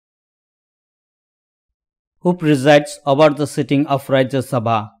Who presides over the sitting of Rajya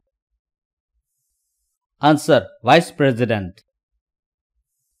Sabha? Answer: Vice President.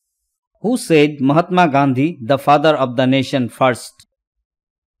 Who said Mahatma Gandhi, the father of the nation, first?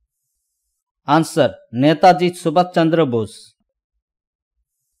 Answer: Netaji Subhash Chandra Bose.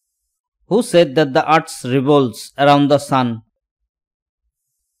 Who said that the earth revolves around the sun?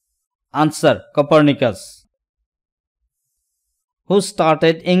 Answer: Copernicus. Who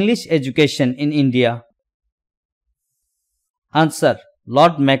started English education in India? Answer: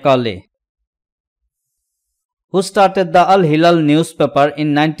 Lord Macaulay. Who started the Al-Hilal newspaper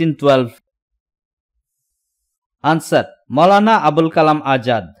in 1912? Answer: Maulana Abul Kalam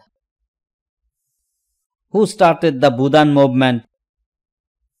Azad. Who started the Bhudan movement?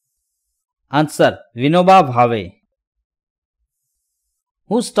 Answer: Vinoba Bhave.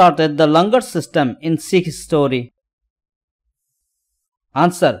 Who started the langar system in Sikh history?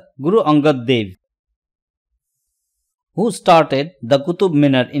 Answer: Guru Angad Dev. Who started the Qutub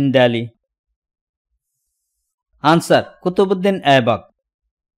Minar in Delhi? Answer: Qutubuddin Aibak.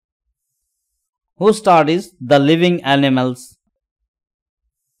 Who studies the living animals?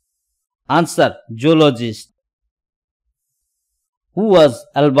 Answer: Zoologist. Who was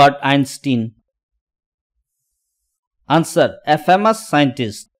Albert Einstein? Answer: A famous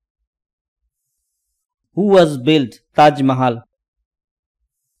scientist. Who was built Taj Mahal?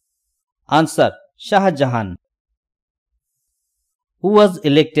 Answer: Shah Jahan. Who was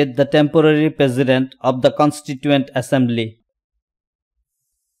elected the temporary president of the Constituent Assembly?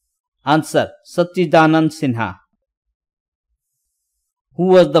 Answer: Satchidanand Sinha. Who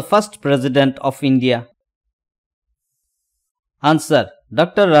was the first president of India? Answer: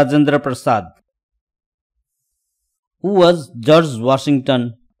 Dr. Rajendra Prasad. Who was George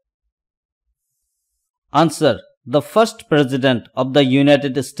Washington? Answer: The first president of the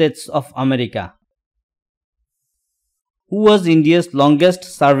United States of America. Who was India's longest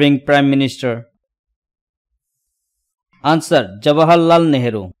serving Prime Minister? Answer: Jawaharlal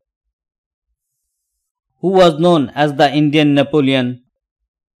Nehru. Who was known as the Indian Napoleon?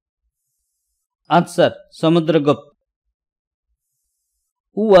 Answer: Samudragupta.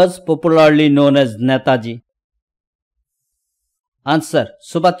 Who was popularly known as Netaji? Answer: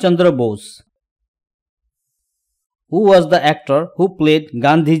 Subhash Chandra Bose. Who was the actor who played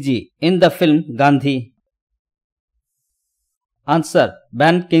Gandhiji in the film Gandhi? Answer: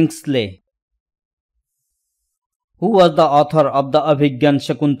 Ben Kingsley. Who was the author of the Abhigyan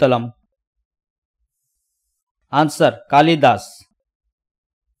Shakuntalam? Answer: Kalidas.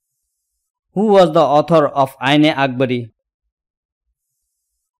 Who was the author of Aine Akbari?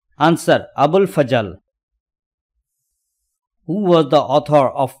 Answer: Abul Fazal. Who was the author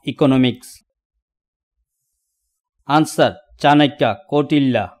of Economics? Answer: Chanakya,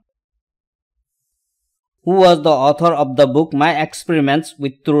 Kautilya. Who was the author of the book My Experiments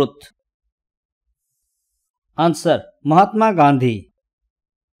with Truth? Answer: Mahatma Gandhi.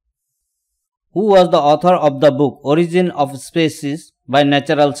 Who was the author of the book Origin of Species by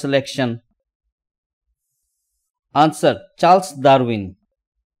Natural Selection? Answer: Charles Darwin.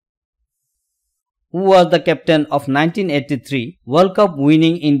 Who was the captain of 1983 World Cup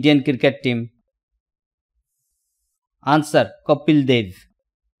winning Indian cricket team? Answer: Kapil Dev.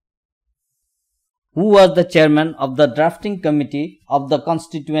 Who was the chairman of the drafting committee of the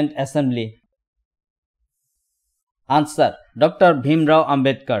Constituent Assembly? Answer: Dr. Bhimrao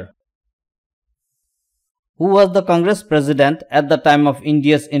Ambedkar. Who was the Congress president at the time of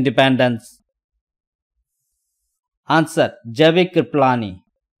India's independence? Answer: J.B. Kripalani.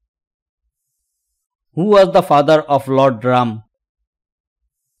 Who was the father of Lord Ram?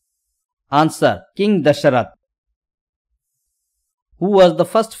 Answer: King Dasharath. Who was the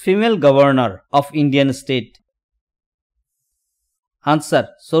first female governor of Indian state? Answer: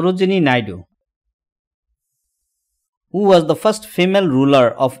 Sarojini Naidu. Who was the first female ruler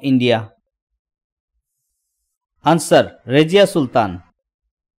of India? Answer: Razia Sultan.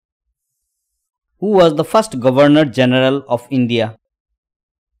 Who was the first Governor General of India?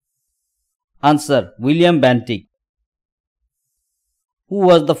 Answer: William Bentinck. Who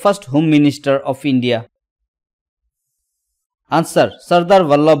was the first Home Minister of India? Answer: Sardar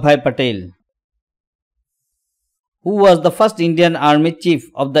Vallabhbhai Patel. Who was the first Indian Army Chief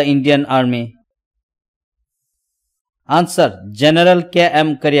of the Indian Army? Answer: General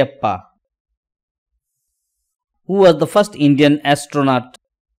K.M. Cariappa. Who was the first Indian astronaut?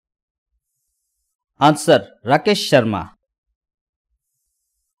 Answer: Rakesh Sharma.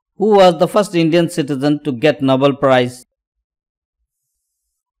 Who was the first Indian citizen to get Nobel Prize?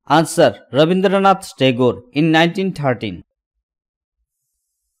 Answer: Rabindranath Tagore in 1913.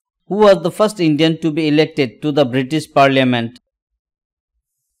 Who was the first Indian to be elected to the British Parliament?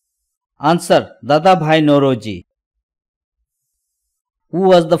 Answer. Dadabhai Nauroji. Who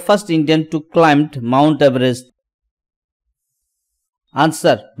was the first Indian to climb Mount Everest?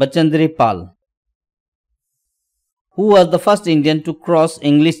 Answer. Bachendri Pal. Who was the first Indian to cross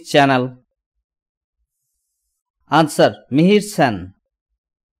English Channel? Answer. Mihir Sen.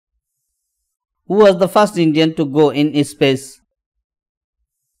 Who was the first Indian to go in space?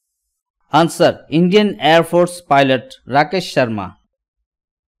 Answer. Indian Air Force pilot Rakesh Sharma.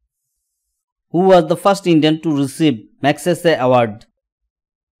 Who was the first Indian to receive Magsaysay Award?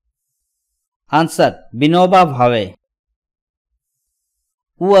 Answer. Binoba Bhave.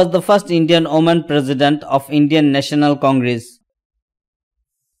 Who was the first Indian woman president of Indian National Congress?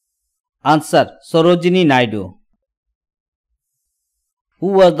 Answer. Sarojini Naidu. Who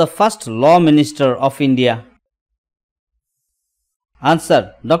was the first Law Minister of India?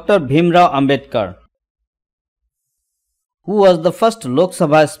 Answer. Dr. Bhimrao Ambedkar. Who was the first Lok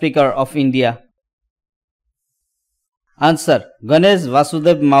Sabha Speaker of India? Answer. Ganesh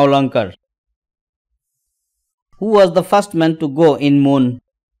Vasudev Maulankar. Who was the first man to go in moon?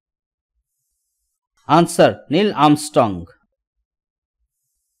 Answer. Neil Armstrong.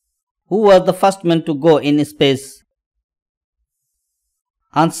 Who was the first man to go in space?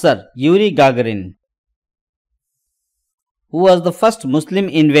 Answer. Yuri Gagarin. Who was the first Muslim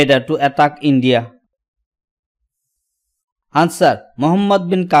invader to attack India? Answer. Muhammad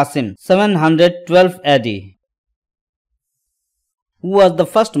bin Qasim, 712 AD. Who was the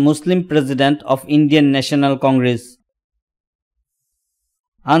first Muslim president of Indian National Congress?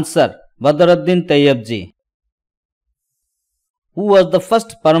 Answer. Badruddin Tayyabji. Who was the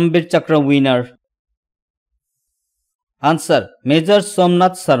first Parambir Chakra winner? Answer. Major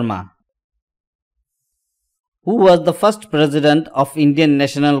Somnath Sharma. Who was the first president of Indian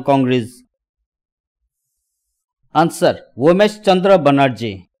National Congress? Answer. Womesh Chandra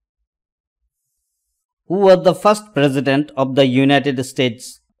Banerjee. Who was the first president of the United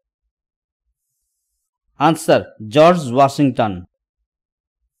States? Answer. George Washington.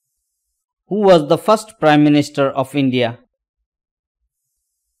 Who was the first Prime Minister of India?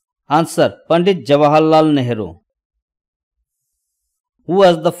 Answer. Pandit Jawaharlal Nehru. Who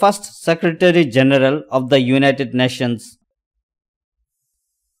was the first Secretary General of the United Nations?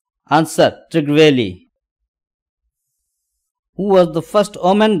 Answer. Trigveli. Who was the first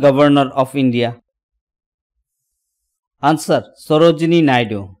woman governor of India? Answer. Sarojini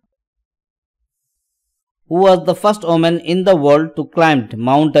Naidu. Who was the first woman in the world to climb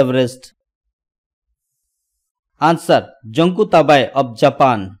Mount Everest? Answer. Junko Tabei of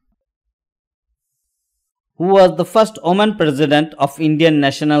Japan. Who was the first woman president of Indian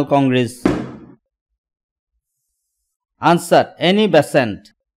National Congress? Answer. Annie Besant.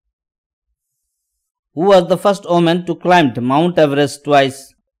 Who was the first woman to climb Mount Everest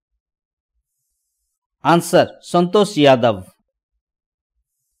twice? Answer. Santosh Yadav.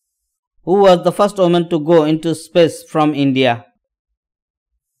 Who was the first woman to go into space from India?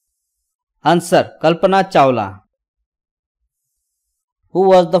 Answer. Kalpana Chawla. Who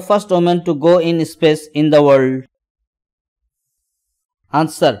was the first woman to go in space in the world?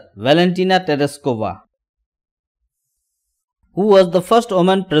 Answer. Valentina Tereshkova. Who was the first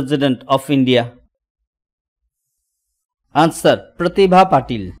woman president of India? Answer. Pratibha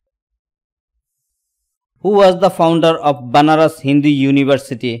Patil. Who was the founder of Banaras Hindu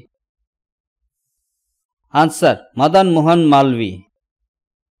University? Answer. Madan Mohan Malvi.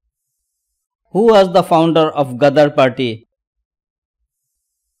 Who was the founder of Gadar Party?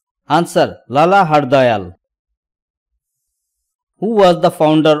 Answer. Lala Hardayal. Who was the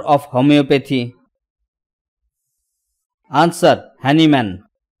founder of homeopathy? Answer. Hahnemann.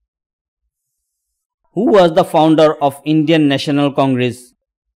 Who was the founder of Indian National Congress?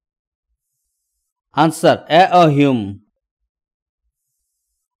 Answer. A. Hume.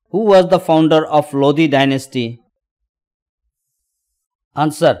 Who was the founder of Lodi dynasty?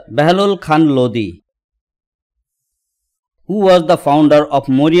 Answer. Behlul Khan Lodi. Who was the founder of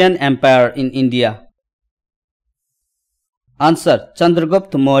Mauryan Empire in India? Answer.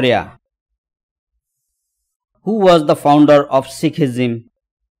 Chandragupta Maurya. Who was the founder of Sikhism?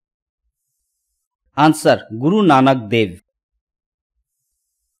 Answer. Guru Nanak Dev.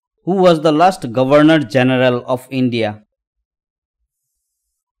 Who was the last Governor General of India?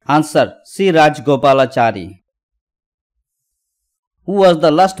 Answer. C. Rajgopalachari. Who was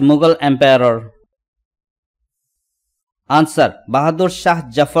the last Mughal Emperor? Answer. Bahadur Shah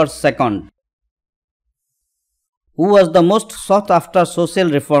Jafar II. Who was the most sought after social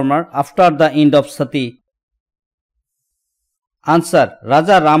reformer after the end of Sati? Answer.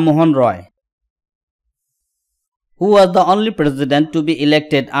 Raja Ram Mohan Roy. Who was the only president to be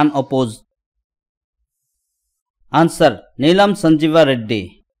elected unopposed? Answer. Neelam Sanjeeva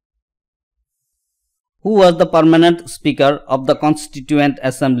Reddy. Who was the permanent speaker of the Constituent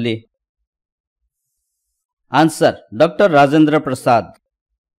Assembly? Answer. Dr. Rajendra Prasad.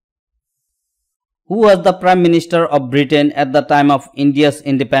 Who was the Prime Minister of Britain at the time of India's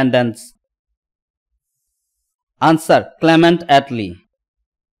independence? Answer. Clement Attlee.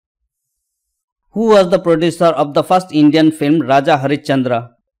 Who was the producer of the first Indian film Raja Harishchandra?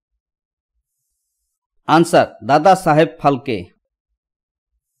 Answer. Dada Saheb Phalke.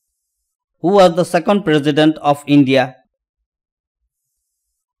 Who was the second President of India?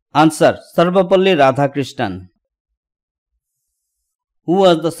 Answer. Sarvapalli Radhakrishnan. Who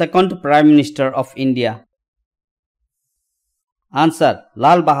was the second Prime Minister of India? Answer.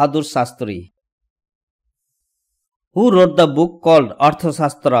 Lal Bahadur Shastri. Who wrote the book called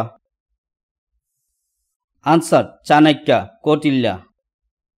Arthashastra? Answer. Chanakya, Kautilya.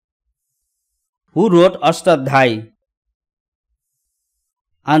 Who wrote Ashtadhyayi?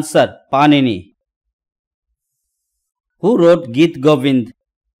 Answer. Panini. Who wrote Geet Govind?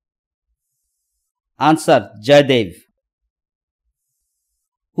 Answer. Jaydev.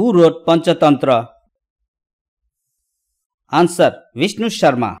 Who wrote Panchatantra? Answer. Vishnu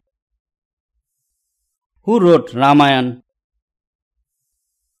Sharma. Who wrote Ramayana?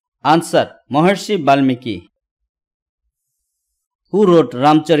 Answer. Maharshi Valmiki. Who wrote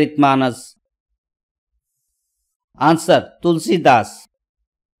Ramcharitmanas? Answer. Tulsi Das.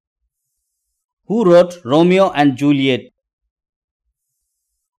 Who wrote Romeo and Juliet?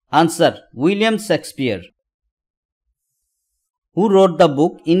 Answer. William Shakespeare. Who wrote the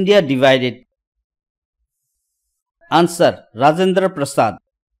book India Divided? Answer. Rajendra Prasad.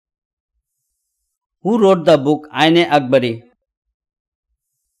 Who wrote the book Aine Akbari?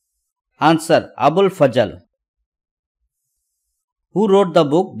 Answer. Abul Fazl. Who wrote the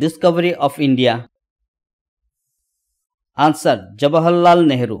book Discovery of India? Answer. Jawaharlal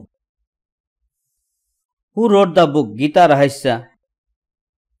Nehru. Who wrote the book Gita Rahasya?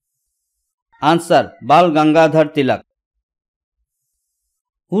 Answer. Bal Gangadhar Tilak.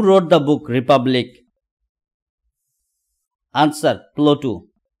 Who wrote the book Republic? Answer. Plato.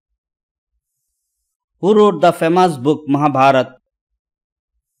 Who wrote the famous book Mahabharata?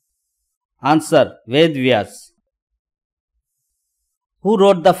 Answer. Ved Vyas. Who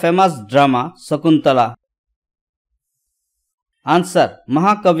wrote the famous drama Shakuntala? Answer.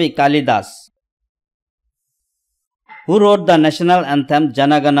 Mahakavi Kalidas. Who wrote the national anthem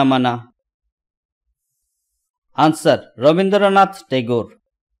Jana Gana Mana? Answer. Rabindranath Tagore.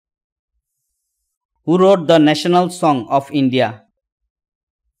 Who wrote the national song of India?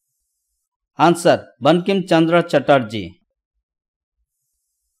 Answer. Bankim Chandra Chatterjee.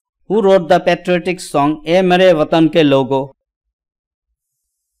 Who wrote the patriotic song "Ye Mere Watan Ke Logo"?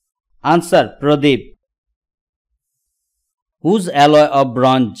 Answer. Pradeep. Whose alloy of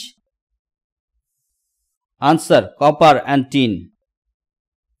bronze? Answer. Copper and tin.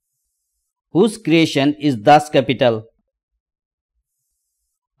 Whose creation is Das Kapital?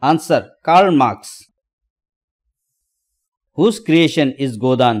 Answer. Karl Marx. Whose creation is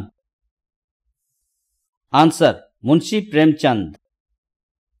Godan? Answer. Munshi Premchand.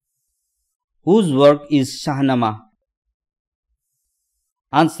 Whose work is Shahnama?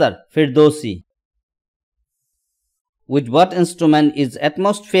 Answer. Firdausi. With what instrument is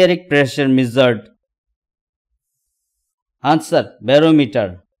atmospheric pressure measured? Answer.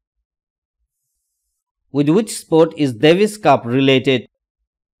 Barometer. With which sport is Davis Cup related?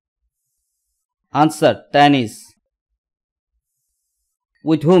 Answer. Tennis.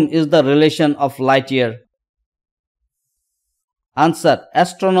 With whom is the relation of light year? Answer.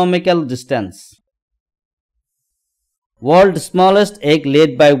 Astronomical distance. World's smallest egg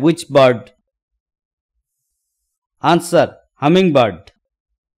laid by which bird? Answer. Hummingbird.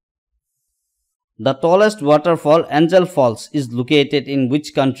 The tallest waterfall, Angel Falls, is located in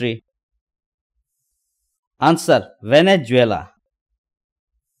which country? Answer. Venezuela.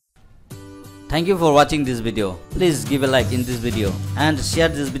 Thank you for watching this video. Please give a like in this video and share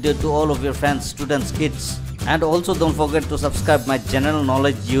this video to all of your friends, students, kids. And also don't forget to subscribe my general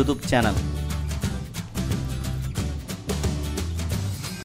knowledge YouTube channel.